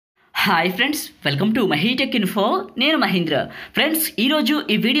Hi friends, welcome to MahiTech info. నేను Mahindra. Friends, ఈరోజు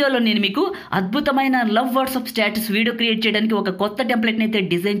ఈ వీడియోలో నేను మీకు అద్భుతమైన love WhatsApp status video create చేయడానికి ఒక కొత్త టెంప్లెట్ని అయితే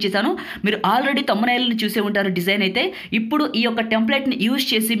డిజైన్ చేశాను. మీరు ఆల్రెడీ తమ్మునైల్ని చూసే ఉంటారు డిజైన్ అయితే. ఇప్పుడు ఈ యొక్క టెంప్లెట్ని యూజ్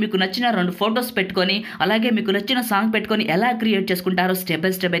చేసి మీకు నచ్చిన 2 ఫొటోస్ పెట్టుకొని అలాగే మీకు నచ్చిన సాంగ్ పెట్టుకొని ఎలా క్రియేట్ చేసుకుంటారో స్టెప్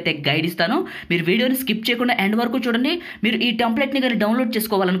బై స్టెప్ అయితే గైడ్ ఇస్తాను. మీరు వీడియోని స్కిప్ చేయకుండా ఎండ్ వరకు చూడండి. మీరు ఈ టెంప్లెట్ని కానీ డౌన్లోడ్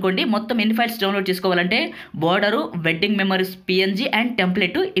చేసుకోవాలనుకోండి, మొత్తం ఎన్ని ఫైల్స్ డౌన్లోడ్ చేసుకోవాలంటే border, wedding memories, PNG and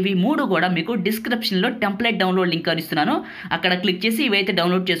template, ఇవి 3 కూడా మీకు డిస్క్రిప్షన్లో టెంప్లెట్ డౌన్లోడ్ లింక్ అని ఇస్తున్నాను. అక్కడ క్లిక్ చేసి ఇవైతే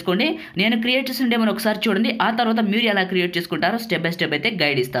డౌన్లోడ్ చేసుకోండి. నేను క్రియేట్ చేసిన డెమోని ఒకసారి చూడండి. ఆ తర్వాత మీరు ఎలా క్రియేట్ చేసుకుంటారో స్టెప్ బై స్టెప్ అయితే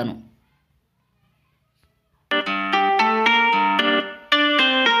గైడ్ ఇస్తాను.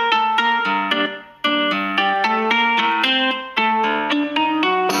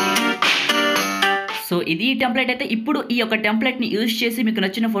 సో ఇది ఈ టెంప్లెట్ అయితే. ఇప్పుడు ఈ యొక్క టెంప్లెట్ని యూజ్ చేసి మీకు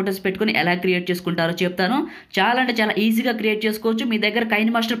నచ్చిన ఫొటోస్ పెట్టుకొని ఎలా క్రియేట్ చేసుకుంటారో చెప్తాను. చాలా అంటే చాలా ఈజీగా క్రియేట్ చేసుకోవచ్చు. మీ దగ్గర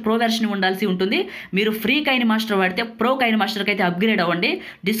కైనమాస్టర్ ప్రో వెర్షన్ ఉండాల్సి ఉంటుంది. మీరు ఫ్రీ కైనమాస్టర్ వాడితే ప్రో కైనమాస్టర్కి అయితే అప్గ్రేడ్ అవ్వండి.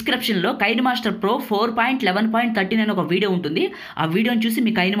 డిస్క్రిప్షన్లో కైనమాస్టర్ ప్రో 4.11.39 ఒక వీడియో ఉంటుంది. ఆ వీడియోని చూసి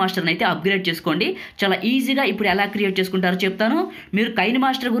మీ కైనమాస్టర్ని అయితే అప్గ్రేడ్ చేసుకోండి. చాలా ఈజీగా ఇప్పుడు ఎలా క్రియేట్ చేసుకుంటారో చెప్తాను. మీరు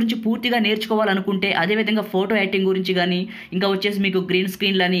కైనమాస్టర్ గురించి పూర్తిగా నేర్చుకోవాలనుకుంటే, అదేవిధంగా ఫోటో ఎడిటింగ్ గురించి కానీ, ఇంకా వచ్చేసి మీకు గ్రీన్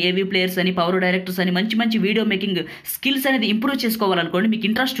స్క్రీన్లు అని, ఏవీ ప్లేయర్స్ అని, పవర్ డైరెక్టర్స్ అని, మంచి వీడియో మేకింగ్ స్కిల్స్ అనేది ఇంప్రూవ్ చేసుకోవాలనుకోండి, మీకు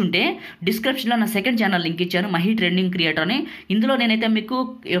ఇంట్రెస్ట్ ఉంటే డిస్క్రిప్షన్లో నా సెకండ్ ఛానల్ లింక్ ఇచ్చాను, మహీ ట్రెండింగ్ క్రియేటర్ అని. ఇందులో నేనైతే మీకు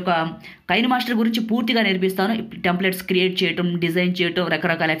ఈ యొక్క కైనమాస్టర్ గురించి పూర్తిగా నేర్పిస్తాను. టెంప్లెట్స్ క్రియేట్ చేయడం, డిజైన్ చేయడం,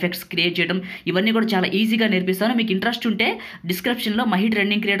 రకరకాల ఎఫెక్ట్స్ క్రియేట్ చేయడం, ఇవన్నీ కూడా చాలా ఈజీగా నేర్పిస్తాను. మీకు ఇంట్రెస్ట్ ఉంటే డిస్క్రిప్షన్లో మహీ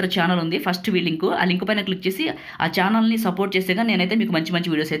ట్రెండింగ్ క్రియేటర్ ఛానల్ ఉంది, ఫస్ట్ లింక్. ఆ లింక్ పైన క్లిక్ చేసి ఆ ఛానల్ని సపోర్ట్ చేసేగా నేనైతే మీకు మంచి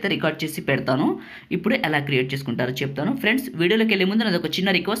వీడియోస్ అయితే రికార్డ్ చేసి పెడతాను. ఇప్పుడు ఎలా క్రియేట్ చేసుకుంటారో చెప్తాను. ఫ్రెండ్స్, వీడియోలోకి వెళ్ళే ముందు నాది ఒక చిన్న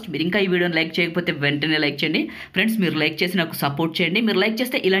రిక్వెస్ట్. మీరు ఇంకా ఈ వీడియోని లైక్ చేయకపోతే వెంటనే లైక్ చేయండి. ఫ్రెండ్స్, మీరు లైక్ చేసి నాకు సపోర్ట్ చేయండి. మీరు లైక్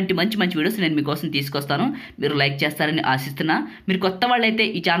చేస్తే ఇలాంటి మంచి వీడియోస్ నేను మీకోసం తీసుకొస్తాను. మీరు లైక్ చేస్తారని ఆశిస్తున్నా. మీరు కొత్త వాళ్ళైతే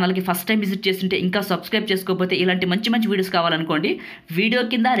ఈ ఛానల్కి ఫస్ట్ టైం విజిట్ చేస్తుంటే, ఇంకా సబ్స్క్రైబ్ చేసుకోకపోతే, ఇలాంటి మంచి వీడియోస్ కావాలనుకోండి, వీడియో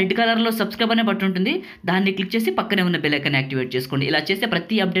కింద రెడ్ కలర్లో సబ్స్క్రైబ్ అనే బటన్ ఉంటుంది. దాన్ని క్లిక్ చేసి పక్కనే ఉన్న బెల్ ఐకాన్ యాక్టివేట్ చేసుకోండి. ఇలా చేస్తే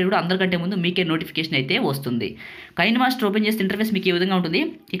ప్రతి అప్డేట్ కూడా అందరికంటే ముందు మీకే నోటిఫికేషన్ అయితే వస్తుంది. కైనమాస్టర్ ఓపెన్ చేస్తే ఇంటర్ఫేస్ మీకు ఈ విధంగా ఉంటుంది.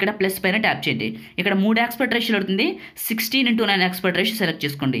 ఇక్కడ ప్లస్ పైన ట్యాప్ చేయండి. ఇక్కడ 3 ఆస్పెక్ట్ రేషియో ఉంటుంది. 16:9 ఆస్పెక్ట్ రేషియో సెలెక్ట్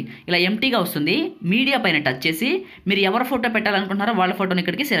చేసుకోండి. ఇలా ఎంటీగా వస్తుంది. మీడియా పైన టచ్ చేసి మీరు ఎవరు ఫోటో పెట్టాలనుకుంటున్నారో వాళ్ళ ఫోటోని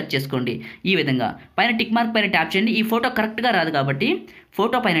ఇక్కడికి సెలెక్ట్ చేసుకోండి. ఈ విధంగా పైన టిక్ మార్క్ పైన ట్యాప్ చేయండి. ఈ ఫోటో కరెక్ట్గా రాదు కాబట్టి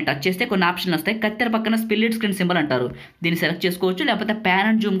ఫోటో పైన టచ్ చేస్తే కొన్ని ఆప్షన్లు వస్తాయి. కత్తెర పక్కన స్ప్లిట్ స్క్రీన్ సింబల్ అంటారు, దీన్ని సెలెక్ట్ చేసుకోవచ్చు. లేకపోతే ప్యాన్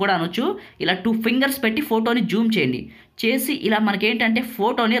అండ్ జూమ్ కూడా అనొచ్చు. ఇలా 2 ఫింగర్స్ పెట్టి ఫోటోని జూమ్ చేయండి. చేసి ఇలా మనకేంటంటే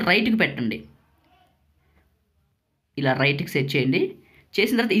ఫోటోని రైట్కి పెట్టండి. ఇలా రైట్కి సెట్ చేయండి.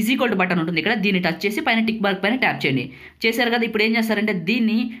 చేసిన తర్వాత ఈక్వల్ టు బటన్ ఉంటుంది ఇక్కడ, దీన్ని టచ్ చేసి పైన టిక్ మార్క్ పైన ట్యాప్ చేయండి. చేశారు కదా. ఇప్పుడు ఏం చేస్తారంటే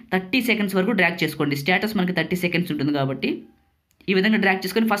దీన్ని 30 సెకండ్స్ వరకు డ్రాగ్ చేసుకోండి. స్టేటస్ మనకి 30 సెకండ్స్ ఉంటుంది కాబట్టి ఈ విధంగా డ్రాగ్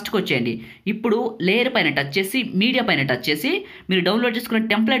చేసుకొని ఫస్ట్కి వచ్చేయండి. ఇప్పుడు లేయర్ పైన టచ్ చేసి మీడియా పైన టచ్ చేసి మీరు డౌన్లోడ్ చేసుకున్న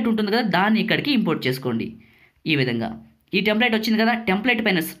టెంప్లెట్ ఉంటుంది కదా, దాన్ని ఇక్కడికి ఇంపోర్ట్ చేసుకోండి. ఈ విధంగా ఈ టెంప్లెట్ వచ్చింది కదా, టెంప్లెట్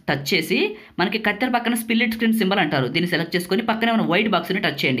పైన టచ్ చేసి మనకి కత్తెర పక్కన స్ప్లిట్ స్క్రీన్ సింబల్ అంటారు, దీన్ని సెలెక్ట్ చేసుకొని పక్కనే ఉన్న వైట్ బాక్స్ని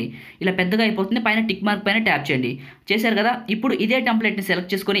టచ్ చేయండి. ఇలా పెద్దగా అయిపోతుంది. పైన టిక్ మార్క్ పైన ట్యాప్ చేయండి. చేశారు కదా. ఇప్పుడు ఇదే టెంప్లెట్ని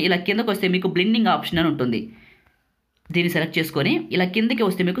సెలెక్ట్ చేసుకొని ఇలా కిందకు వస్తే మీకు బ్లెండింగ్ ఆప్షన్ అని ఉంటుంది. దీన్ని సెలెక్ట్ చేసుకొని ఇలా కిందకి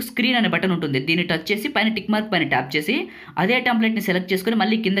వస్తే మీకు స్క్రీన్ అనే బటన్ ఉంటుంది. దీన్ని టచ్ చేసి పైన టిక్ మార్క్ పైన ట్యాప్ చేసి అదే టెంప్లెట్ని సెలెక్ట్ చేసుకొని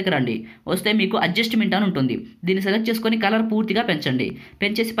మళ్ళీ కిందకి రండి. వస్తే మీకు అడ్జస్ట్మెంట్ అని ఉంటుంది. దీన్ని సెలెక్ట్ చేసుకొని కలర్ పూర్తిగా పెంచండి.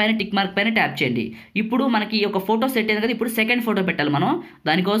 పెంచేసి పైన టిక్ మార్క్ పైన ట్యాప్ చేయండి. ఇప్పుడు మనకి ఒక ఫోటో సెట్ అయింది కదా. ఇప్పుడు సెకండ్ ఫోటో పెట్టాలి మనం.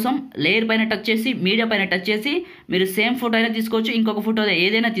 దానికోసం లేయర్ పైన టచ్ చేసి మీడియా పైన టచ్ చేసి మీరు సేమ్ ఫోటో అయినా తీసుకోవచ్చు, ఇంకొక ఫోటో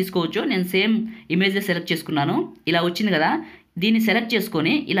ఏదైనా తీసుకోవచ్చు. నేను సేమ్ ఇమేజ్ సెలెక్ట్ చేసుకున్నాను. ఇలా వచ్చింది కదా. దీన్ని సెలెక్ట్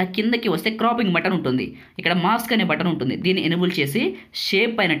చేసుకొని ఇలా కిందకి వస్తే క్రాపింగ్ బటన్ ఉంటుంది. ఇక్కడ మాస్క్ అనే బటన్ ఉంటుంది. దీన్ని ఎనేబుల్ చేసి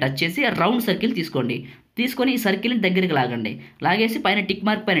షేప్ పైన టచ్ చేసి రౌండ్ సర్కిల్ తీసుకోండి. తీసుకొని ఈ సర్కిల్ని దగ్గరికి లాగండి. లాగేసి పైన టిక్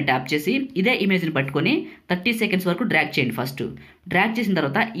మార్క్ పైన ట్యాప్ చేసి ఇదే ఇమేజ్ని పట్టుకొని 30 సెకండ్స్ వరకు డ్రాగ్ చేయండి. ఫస్ట్ డ్రాగ్ చేసిన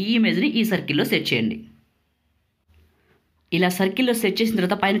తర్వాత ఈ ఇమేజ్ని ఈ సర్కిల్లో సెట్ చేయండి. ఇలా సర్కిల్లో సెట్ చేసిన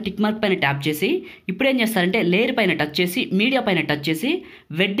తర్వాత పైన టిక్ మార్క్ పైన ట్యాప్ చేసి ఇప్పుడు ఏం చేస్తారంటే లేయర్ పైన టచ్ చేసి మీడియా పైన టచ్ చేసి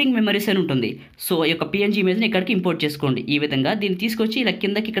వెడ్డింగ్ మెమరీస్ అని ఉంటుంది. సో ఈ యొక్క పిఎన్జీ ఇమేజ్ని ఇక్కడికి ఇంపోర్ట్ చేసుకోండి. ఈ విధంగా దీన్ని తీసుకొచ్చి ఇలా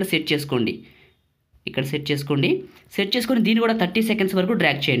కిందకి ఇక్కడ సెట్ చేసుకోండి. ఇక్కడ సెట్ చేసుకోండి. సెట్ చేసుకొని దీన్ని కూడా 30 సెకండ్స్ వరకు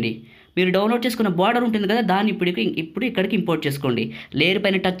డ్రాగ్ చేయండి. మీరు డౌన్లోడ్ చేసుకున్న బార్డర్ ఉంటుంది కదా, దాన్ని ఇప్పుడు ఇక్కడికి ఇంపోర్ట్ చేసుకోండి. లేయర్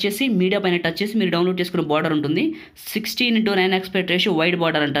పైన టచ్ చేసి మీడియా పైన టచ్ చేసి మీరు డౌన్లోడ్ చేసుకున్న బార్డర్ ఉంటుంది. 16:9 ఆస్పెక్ట్ రేషియో వైడ్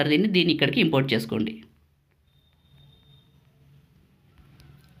బార్డర్ అంటారు దీన్ని ఇక్కడికి ఇంపోర్ట్ చేసుకోండి.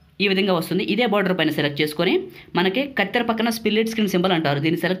 ఈ విధంగా వస్తుంది. ఇదే బార్డర్ పైన సెలెక్ట్ చేసుకొని మనకి కత్తెర పక్కన స్ప్లిట్ స్క్రీన్ సింబల్ అంటారు,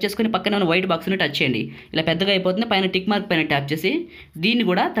 దీన్ని సెలెక్ట్ చేసుకొని పక్కన ఉన్న వైట్ బాక్స్ని టచ్ చేయండి. ఇలా పెద్దగా అయిపోతుంది. పైన టిక్ మార్క్ పైన ట్యాప్ చేసి దీన్ని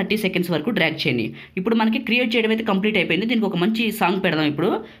కూడా 30 సెకండ్స్ వరకు డ్రాగ్ చేయండి. ఇప్పుడు మనకి క్రియేట్ చేయడం అయితే కంప్లీట్ అయిపోయింది. దీనికి ఒక మంచి సాంగ్ పెడదాం.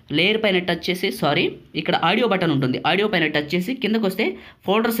 ఇప్పుడు లేయర్ పైన టచ్ చేసి ఇక్కడ ఆడియో బటన్ ఉంటుంది, ఆడియో పైన టచ్ చేసి కిందకు వస్తే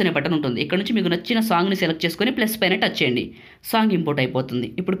ఫోల్డర్స్ అనే బటన్ ఉంటుంది. ఇక్కడ నుంచి మీకు నచ్చిన సాంగ్ని సెలెక్ట్ చేసుకొని ప్లస్ పైన టచ్ చేయండి, సాంగ్ ఇంపోర్ట్ అయిపోతుంది.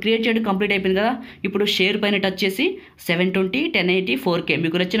 ఇప్పుడు క్రియేట్ చేయడం కంప్లీట్ అయిపోయింది కదా. ఇప్పుడు షేర్ పైన టచ్ చేసి 720 1080 4K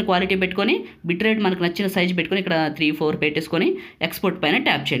మీకు నచ్చిన క్వాలిటీ పెట్టుకొని బిట్ రేట్ మనకు నచ్చిన సైజ్ పెట్టుకొని ఇక్కడ 3-4 పెట్టేసుకొని ఎక్స్పోర్ట్ పైన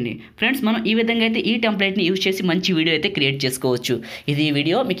ట్యాప్ చేయండి. ఫ్రెండ్స్ మనం ఈ విధంగా అయితే ఈ టెంప్లెట్ని యూజ్ చేసి మంచి వీడియో అయితే క్రియేట్ చేసుకోవచ్చు. ఇది ఈ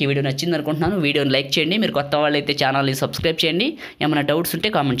వీడియో మీకు ఈ వీడియో నచ్చింది అనుకుంటున్నాను. వీడియోని లైక్ చేయండి, మీరు కొత్త వాళ్ళు అయితే ఛానల్ని సబ్స్క్రైబ్ చేయండి. ఏమైనా డౌట్స్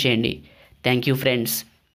ఉంటే కామెంట్ చేయండి. Thank you friends.